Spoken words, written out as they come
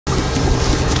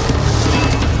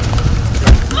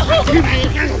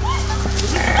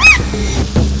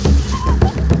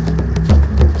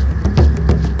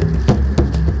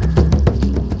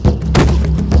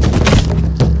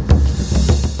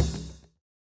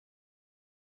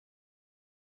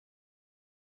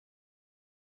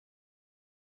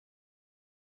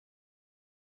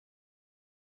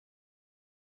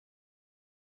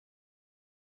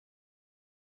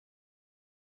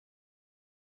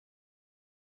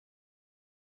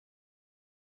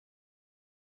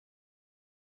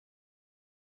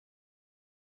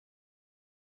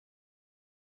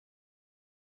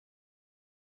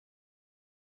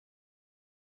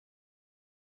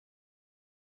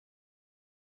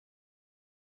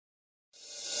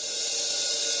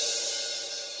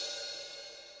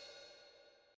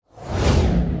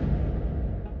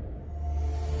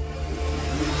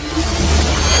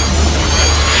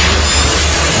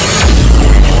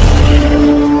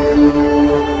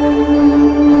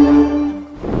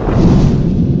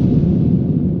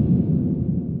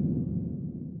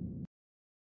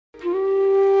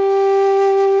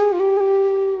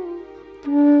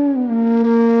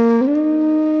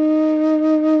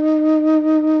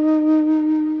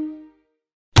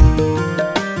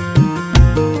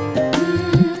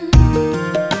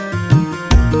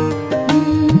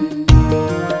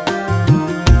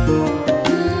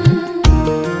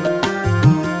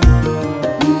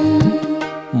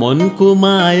मनको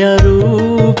माया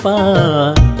रूपा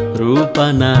रूपा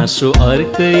नासो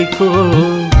अर्कैको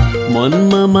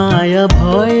मनमा माया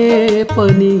भए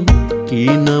पनि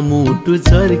किन मुटु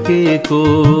चर्केको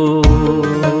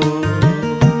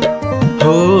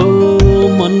हो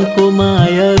मनको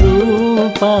माया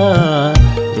रूपा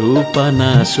रूपा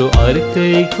नासो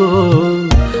अर्कैको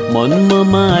मनमा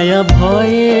माया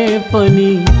भए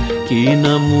पनि किन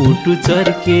मुटु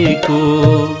चर्केको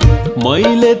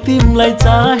मैले तिमलाई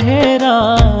चाहेर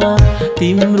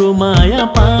तिम्रो माया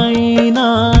पाइना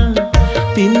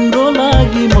तिम्रो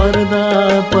लागि मर्दा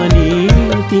पनि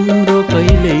तिम्रो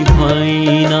कहिल्यै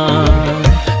भइना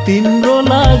तिम्रो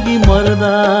लागि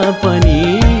मर्दा पनि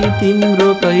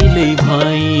तिम्रो कहिल्यै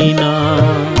भइना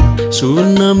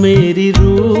सुन्न मेरी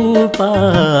रूपा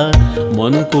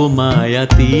मनको माया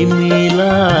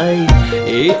तिमीलाई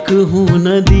एक हुन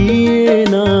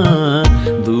दिएन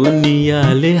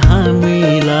दुनियाँले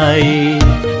हामीलाई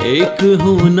एक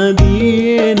हुन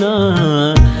दिएन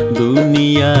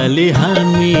दुनियाँले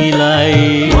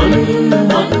हामीलाई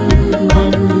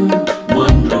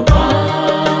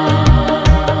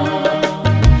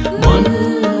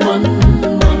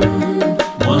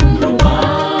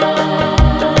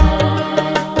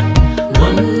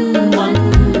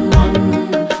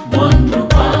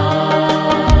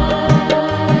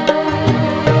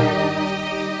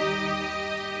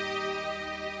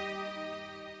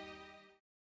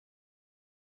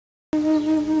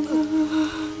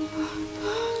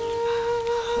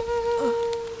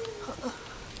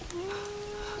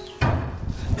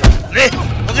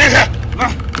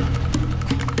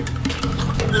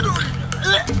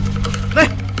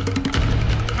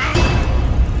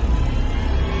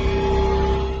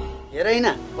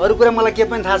मलाई के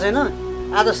पनि थाहा छैन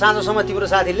आज साँझसम्म तिम्रो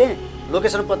साथीले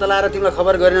लोकेसन पत्ता लगाएर तिमीलाई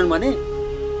खबर गरेनन् भने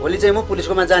भोलि चाहिँ म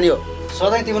पुलिसकोमा जाने हो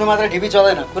सधैँ तिम्रो मात्र ढिबी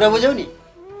चल्दैन कुरा बुझ्यौ नि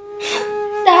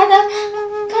दादा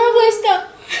कहाँ गइस् त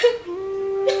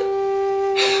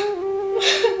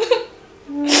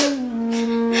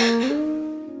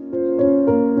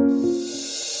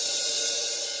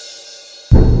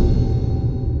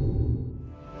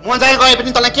म जाने गए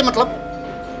पनि तँलाई के मतलब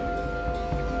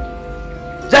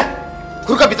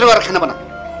खुर्का भित्र गएर खाना बना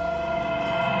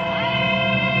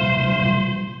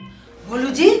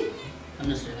भोलुजी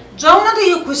जाऊ न त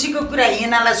यो खुसीको कुरा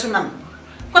हिनालाई सुनाम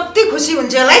कति खुसी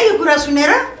हुन्छ होला यो कुरा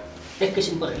सुनेर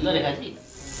एकैछिन पर्छ ल रेखाजी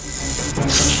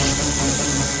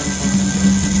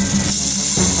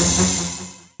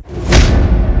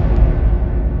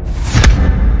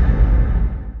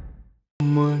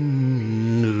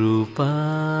मनरूपा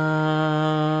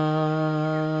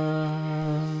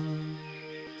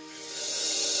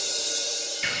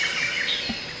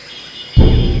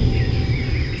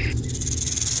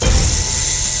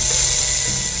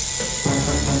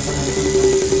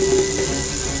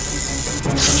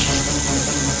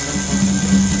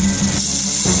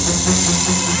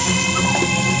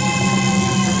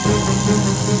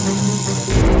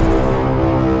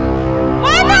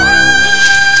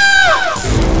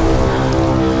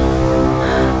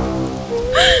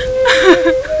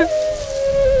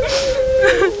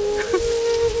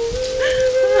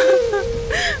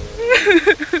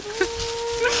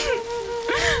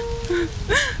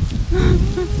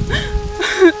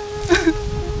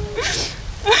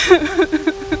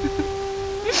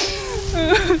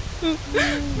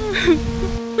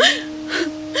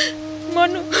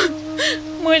मनु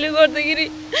मैले गर्दाखेरि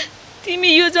तिमी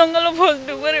यो जङ्गलमा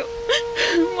फस्नु पर्यो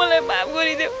मलाई माफ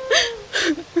गरिदेऊ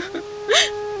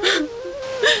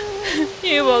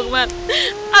हे भगवान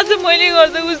आज मैले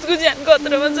गर्दा उसको ज्यान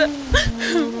खतरामा छ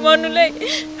मनुलाई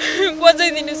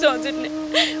बचाइदिनुहोस् हजुरले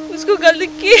उसको गल्ती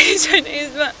केही छैन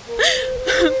यसमा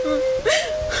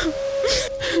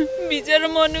बिचरा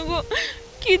मनुको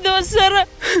के दोष छ र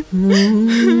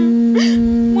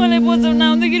मलाई बचाउन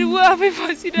आउँदाखेरि ऊ आफै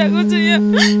फसिरहेको छ यहाँ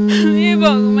हे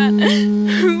भगवान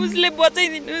उसले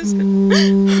बचाइदिनुहोस्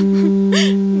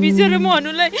बिचरा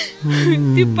मनुलाई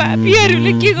त्यो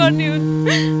पापीहरूले के गर्ने हुन्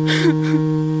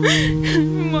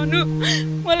मनु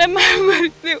मलाई माफ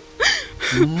गरिदेऊ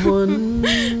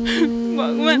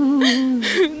भगवान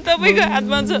तपाईँको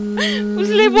हातमा छ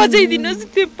उसले बचाइदिनुहोस्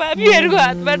त्यो पापीहरूको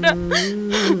हातबाट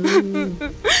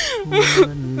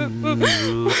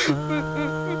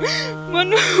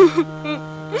मनु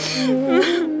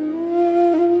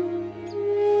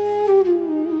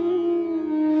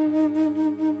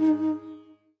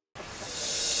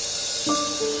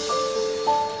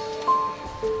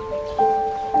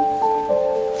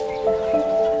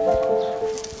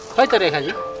खै त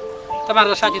रेखाजी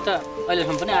तपाईँहरूको साथी त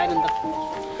अहिलेसम्म पनि आएन नि त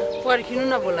पर्खिनु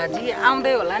न भोलाजी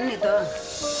आउँदै होला नि त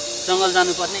जङ्गल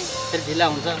जानुपर्ने फेरि ढिला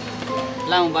हुन्छ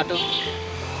लामो बाटो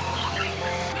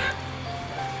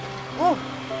ओ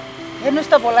हेर्नुहोस्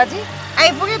त भोलाजी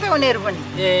आइपुगे त उनीहरू पनि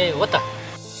ए हो त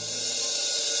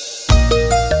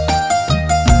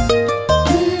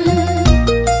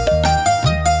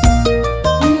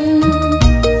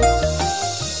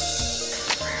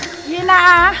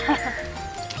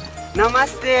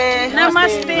नमस्ते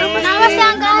नमस्ते नमस्ते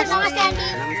अङ्कल नमस्ते आन्टी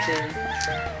नमस्ते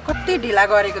कति ढिला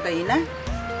गरेको त हिना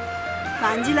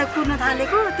भान्जीलाई कुर्न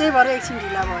थालेको त्यही भएर एकछिन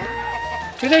ढिला भयो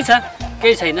ठिकै छ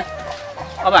केही छैन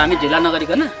अब हामी ढिला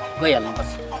नगरिकन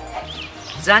गइहाल्नुपर्छ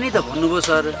जानी त भन्नुभयो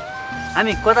सर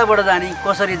हामी कताबाट जाने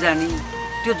कसरी जाने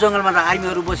त्यो जङ्गलमा त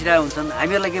आर्मीहरू बसिरहेको हुन्छन्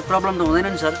हामीहरूलाई केही प्रब्लम त हुँदैन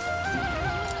नि सर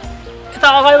यता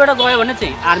अगाडिबाट गयो भने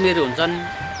चाहिँ आर्मीहरू हुन्छन्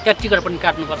त्यहाँ टिकट पनि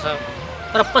काट्नुपर्छ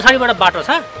तर पछाडिबाट बाटो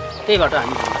छ त्यही बाटो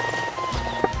हामी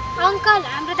अङ्कल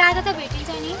हाम्रो दादा त भेटिन्छ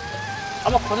नि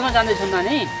अब खोज्न जाँदैछौँ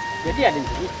नानी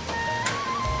भेटिहालिन्छ नि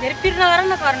धेरै पिर नगर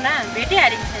न कर्ना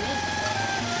भेटिहालिन्छ नि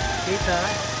त्यही त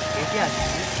भेटिहाल्छ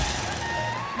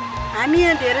हामी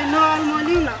यहाँ धेरै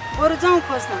नअल्मलिउँ न बरु जाउँ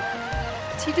खोज्न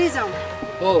छिटै जाउँ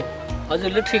हो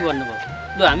हजुरले ठिक भन्नुभयो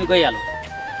लु हामी गइहालौँ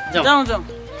जाउँ जाउँ जाउँ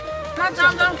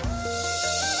जाउँ जाउँ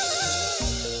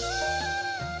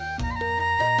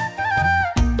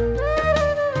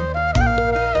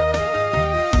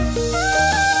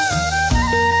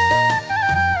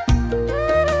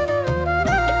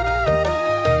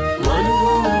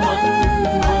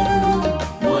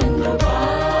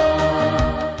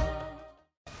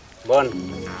भन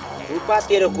रूपा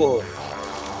तेरो को हो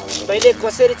तैँले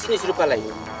कसरी चिनिस् रूपालाई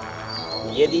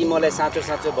यदि मलाई साँचो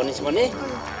साँचो भनिस् भने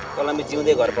तँलाई म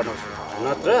जिउँदै घर पठाउँछु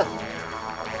नत्र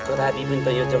कदापि पनि त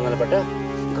यो जङ्गलबाट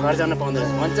घर जान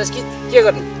पाउँदैन भन्छस् कि के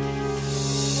गर्ने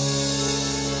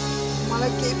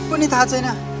मलाई केही पनि थाहा छैन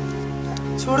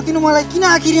छोडिदिनु मलाई किन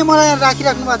आखिर मलाई यहाँ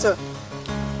राखिराख्नु भएको छ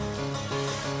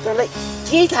तँलाई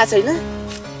केही थाहा छैन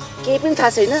केही पनि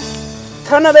थाहा छैन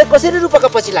थाहा नभए कसरी रूपाको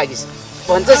पछि लागिस्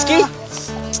भन्छस् कि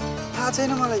थाहा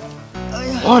छैन मलाई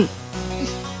भन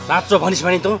साँचो भनिस्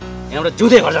भने त यहाँबाट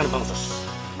जिउँदै घर जान पाउँछस्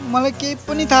मलाई केही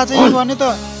पनि थाहा छैन भने त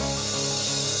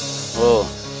हो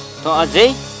त अझै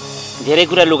धेरै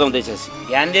कुरा लुकाउँदैछस्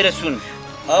ध्यान दिएर सुन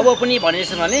अब पनि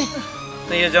भनेछस् भने त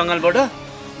यो जङ्गलबाट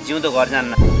जिउँदो घर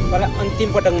जान्न मलाई अन्तिम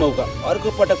पटक मौका अर्को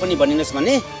पटक पनि भनिनुहोस्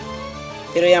भने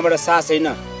तेरो यहाँबाट सास होइन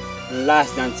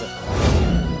लास जान्छ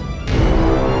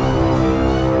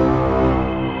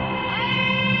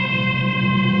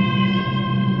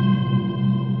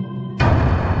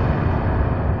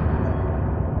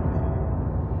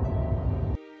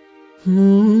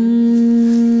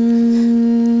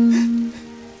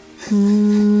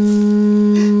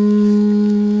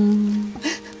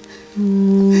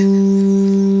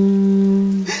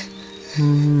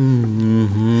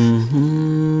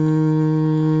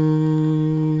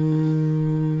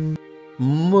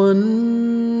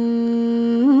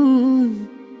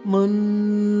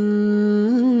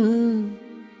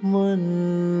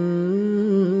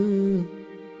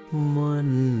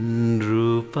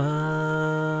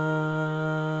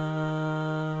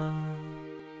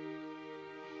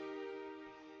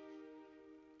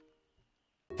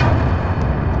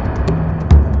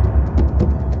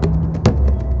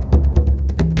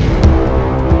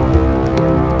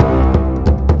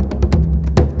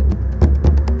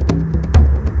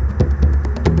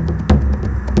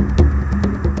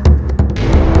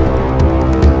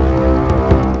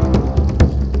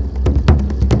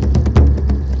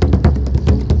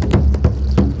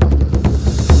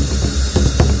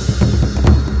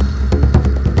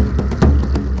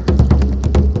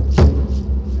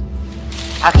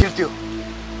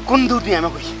कुन दुर्ती आमा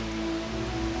कोही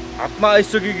हातमा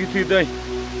आइसकेकी थिए दाइ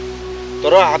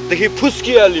तर हातदेखि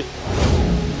फुस्किहाली।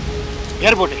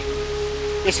 हेर बोटे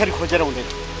यसरी खोजेर हुँदैन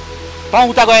त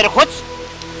उता गएर खोज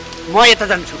म यता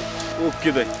जान्छु।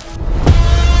 ओके दाइ।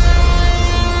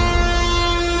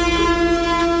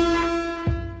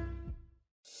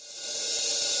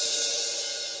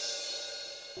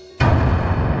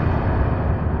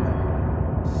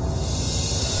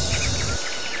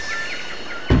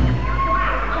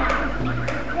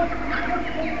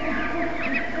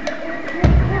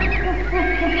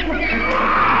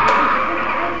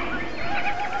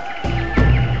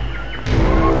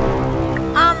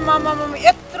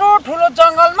 यत्रो ठुलो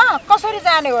जङ्गलमा कसरी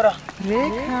जाने हो र?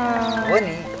 हो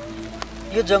नि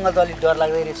यो जङ्गल त अलिक डर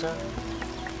लाग्दै रहेछ।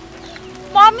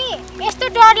 मम्मी यस्तो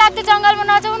डर लाग्दो जङ्गलमा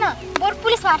नजाऊ न, बरु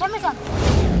पुलिस फाटामै छ।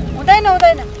 हुँदैन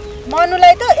हुँदैन,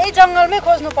 मनुलाई त यही जङ्गलमै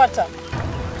खोज्नु पर्छ।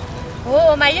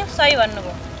 हो माइयो सही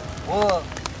भन्नुभयो। हो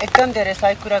एकदम धेरै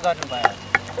सही कुरा गर्नुभयो।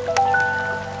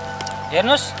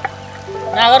 हेर्नुहोस्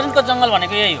नागार्जुनको जङ्गल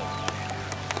भनेको यही हो।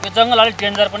 यो जङ्गल अलिक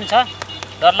डेन्जर पनि छ,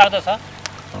 डरलाग्दो छ,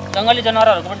 जङ्गली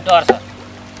जनावरहरूको पनि डर छ।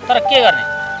 तर के गर्ने,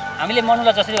 हामीले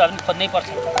मनुलाई जसरी भए पनि खोज्नै पर्छ।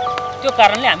 त्यो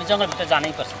कारणले हामी जङ्गलभित्र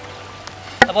जानै पर्छ।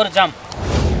 अब बरु जाम।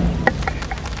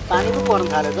 पानी पो पर्न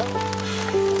थाल्यो त।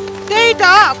 त्यही त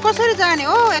कसरी जाने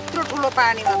हो यत्रो ठुलो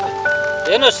पानीमा त?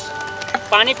 हेर्नुहोस्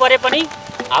पानी परे पनि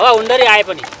हावा हुन्डरी आए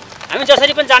पनि हामी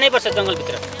जसरी पनि जानै पर्छ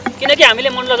जङ्गलभित्र, किनकि हामीले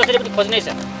मनुलाई जसरी पनि खोज्नै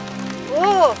छ।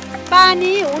 ओ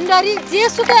पानी हुन्डरी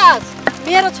जेसुकै आओस्,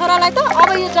 मेरो छोरालाई त अब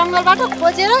यो जङ्गलबाट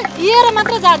खोजेर लिएर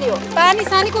मात्र जाने हो। पानी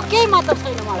सानीको केही मतलब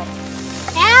छैन मलाई।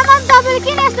 आमा तपाईले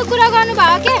किन यस्तो कुरा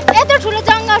गर्नुभयो के? यत्रो ठुलो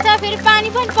जङ्गल छ, फेरि पानी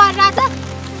पनि परिरहेछ।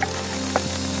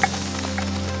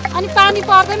 अनि पानी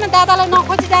पर्दैन दादालाई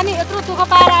नखोजी जाने, यत्रो दुःख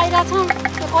पाएर आइरहेछ,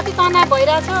 त्यो कति तनाव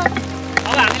भइरहेछ।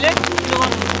 अब हामीले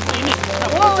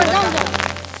हो जाउँ जाउँ।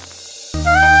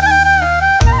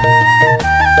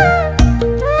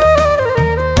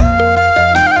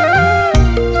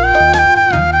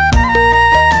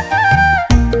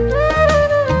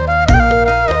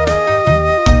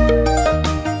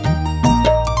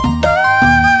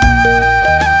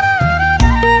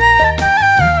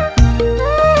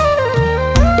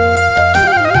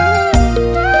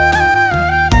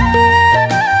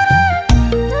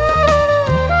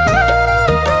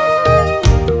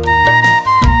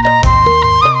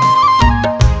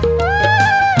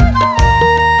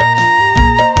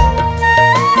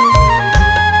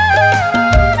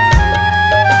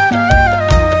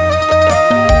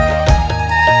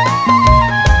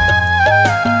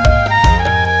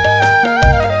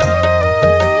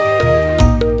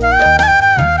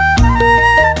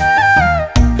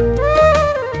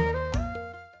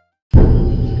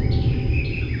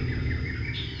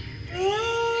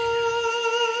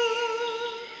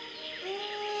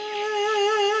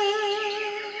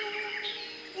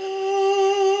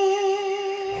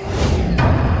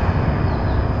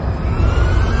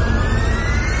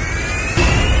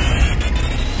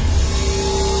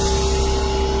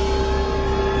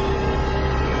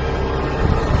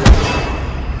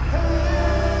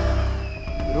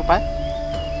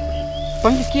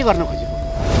 तैँले के गर्न खोजेको?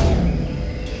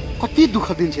 कति दुःख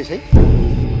दिन्छेस् है?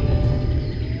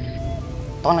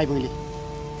 तँलाई मैले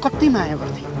कति माया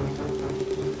गर्थेँ,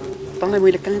 तँलाई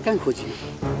मैले कहाँ कहाँ खोजेँ,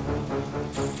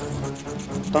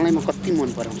 तँलाई म कति मन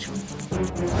पराउँछु।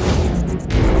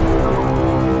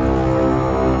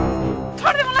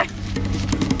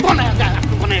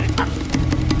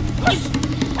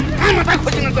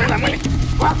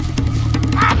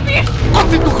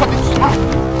 कति दुःख दिन्छु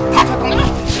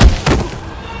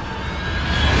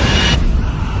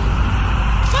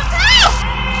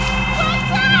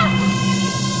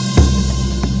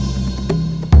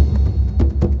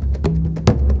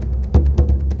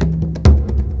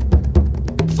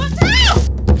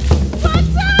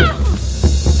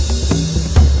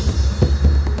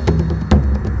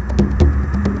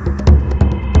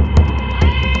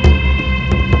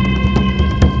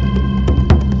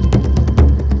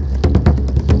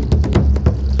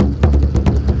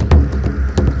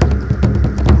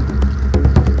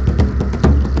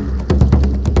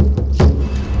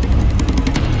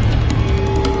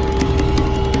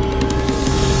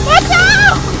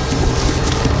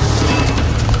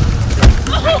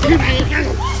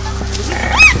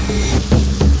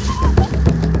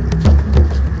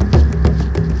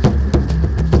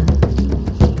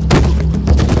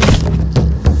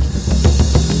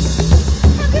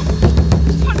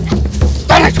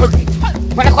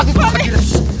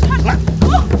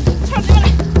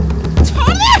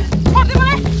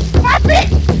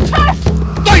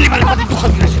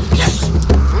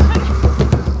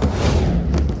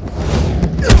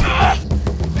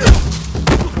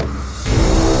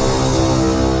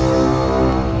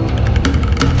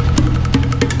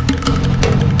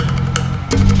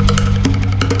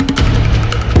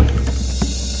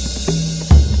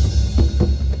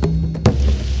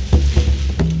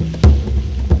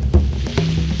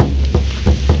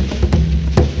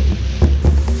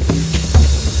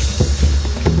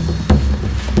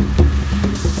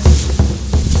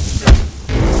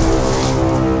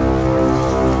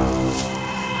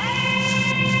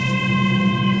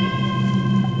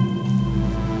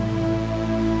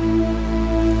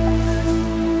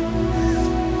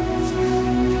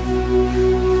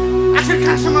आखिर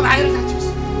कहाँसम्म भागेर जान्छस्?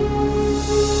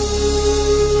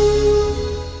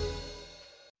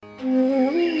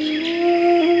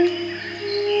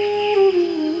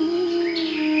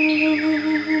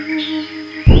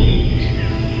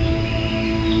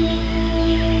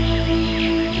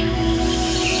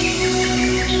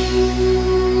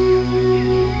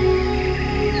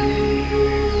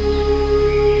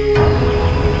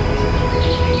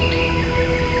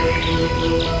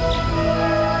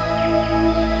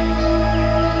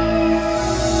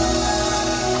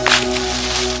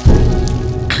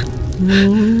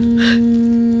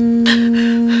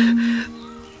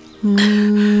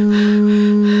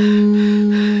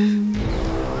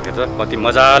 कति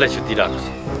मजाले सुतिरहेको छ।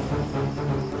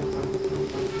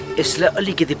 यसलाई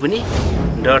अलिकति पनि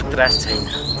डर त्रास छैन।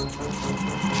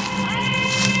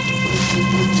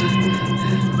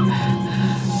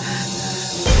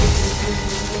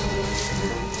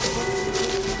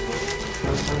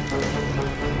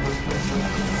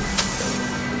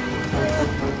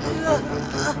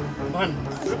 भन्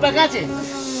रुपा कहाँ छ?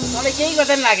 मलाई केही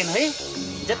गर्दैन लागेन है।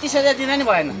 जति सजाय दिँदा नि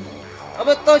भएन। अब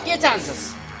त के चाहन्छस्?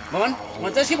 भन् म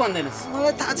चाहिँ के भन्दैनस्?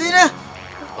 मलाई थाहा छैन।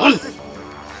 भन्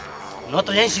न त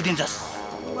यहीँ सिदिन्छस्।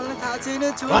 मलाई थाहा छैन,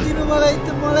 छोड्दिनु मलाई।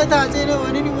 त मलाई थाहा छैन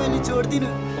भने नि मैले छोड्दिनु।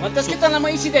 भन्छस् कि तँलाई म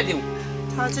यही सिकाइदिउँ?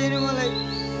 थाहा छैन मलाई।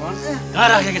 कहाँ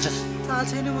राखेको छस्? थाहा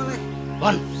छैन मलाई।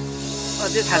 भन्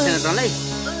अझै थाहा छैन तँलाई?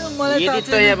 यदि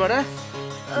त यहाँबाट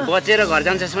बचेर घर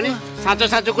जान्छस् भने साँचो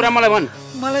साँचो कुरा मलाई भन्।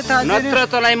 मलाई थाहा छैन। नत्र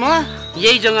तँलाई म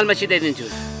यही जङ्गलमा सिधाइदिन्छु।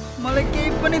 मलाई केही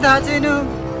पनि थाहा छैन।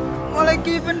 मलाई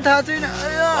केही पनि थाहा छैन।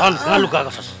 भन् कहाँ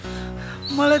लुकाएको छस्?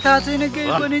 मलाई थाहा छैन केही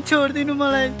पनि, छोड्दिनु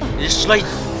मलाई। यसलाई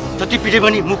जति पिटे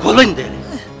पनि मुख खोल्दैन त्यसले।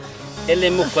 यसले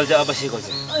मुख खोल्छ अवश्य खोल्छ।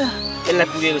 यसलाई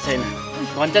पुगेको छैन।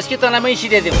 भन्छस् कि तँलाई मै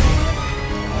सिधाइदिउँ?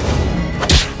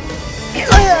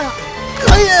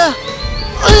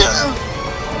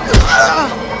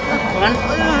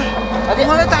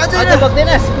 मलाई थाहा छैन।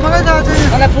 बग्दैनस्? मलाई थाहा छैन।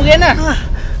 मलाई पुगेन?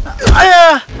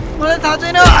 मलाई थाहा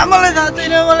छैन। मलाई थाहा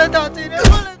छैन। मलाई थाहा छैन।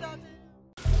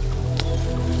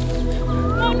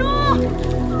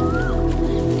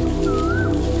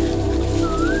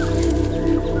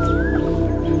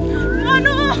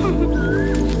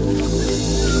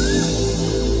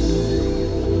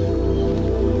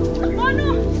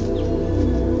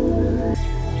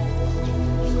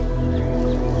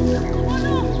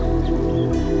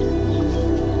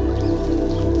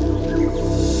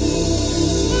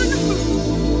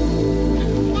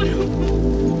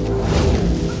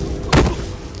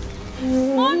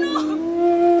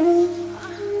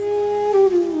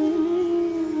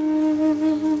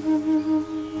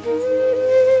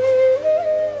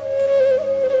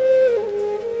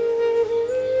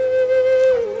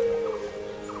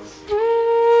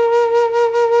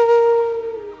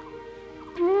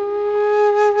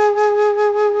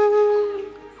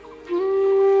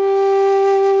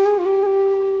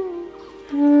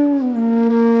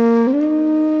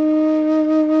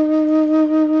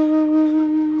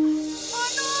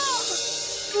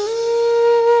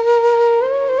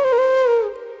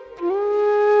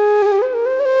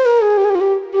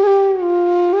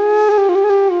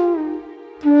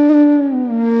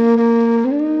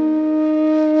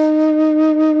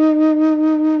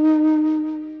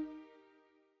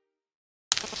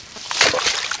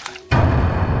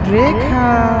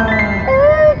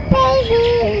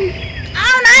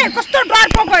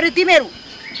 तिमीहरू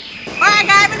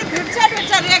गए पनि फिट्छ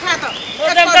रेखा त।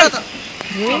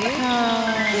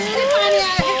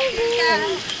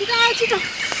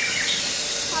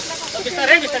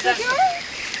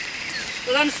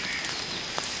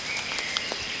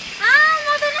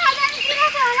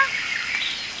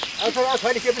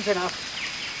 छैन के पनि छैन।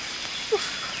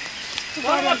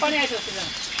 पानी आइसक्यो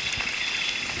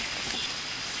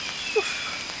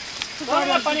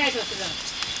जस्तो जानु।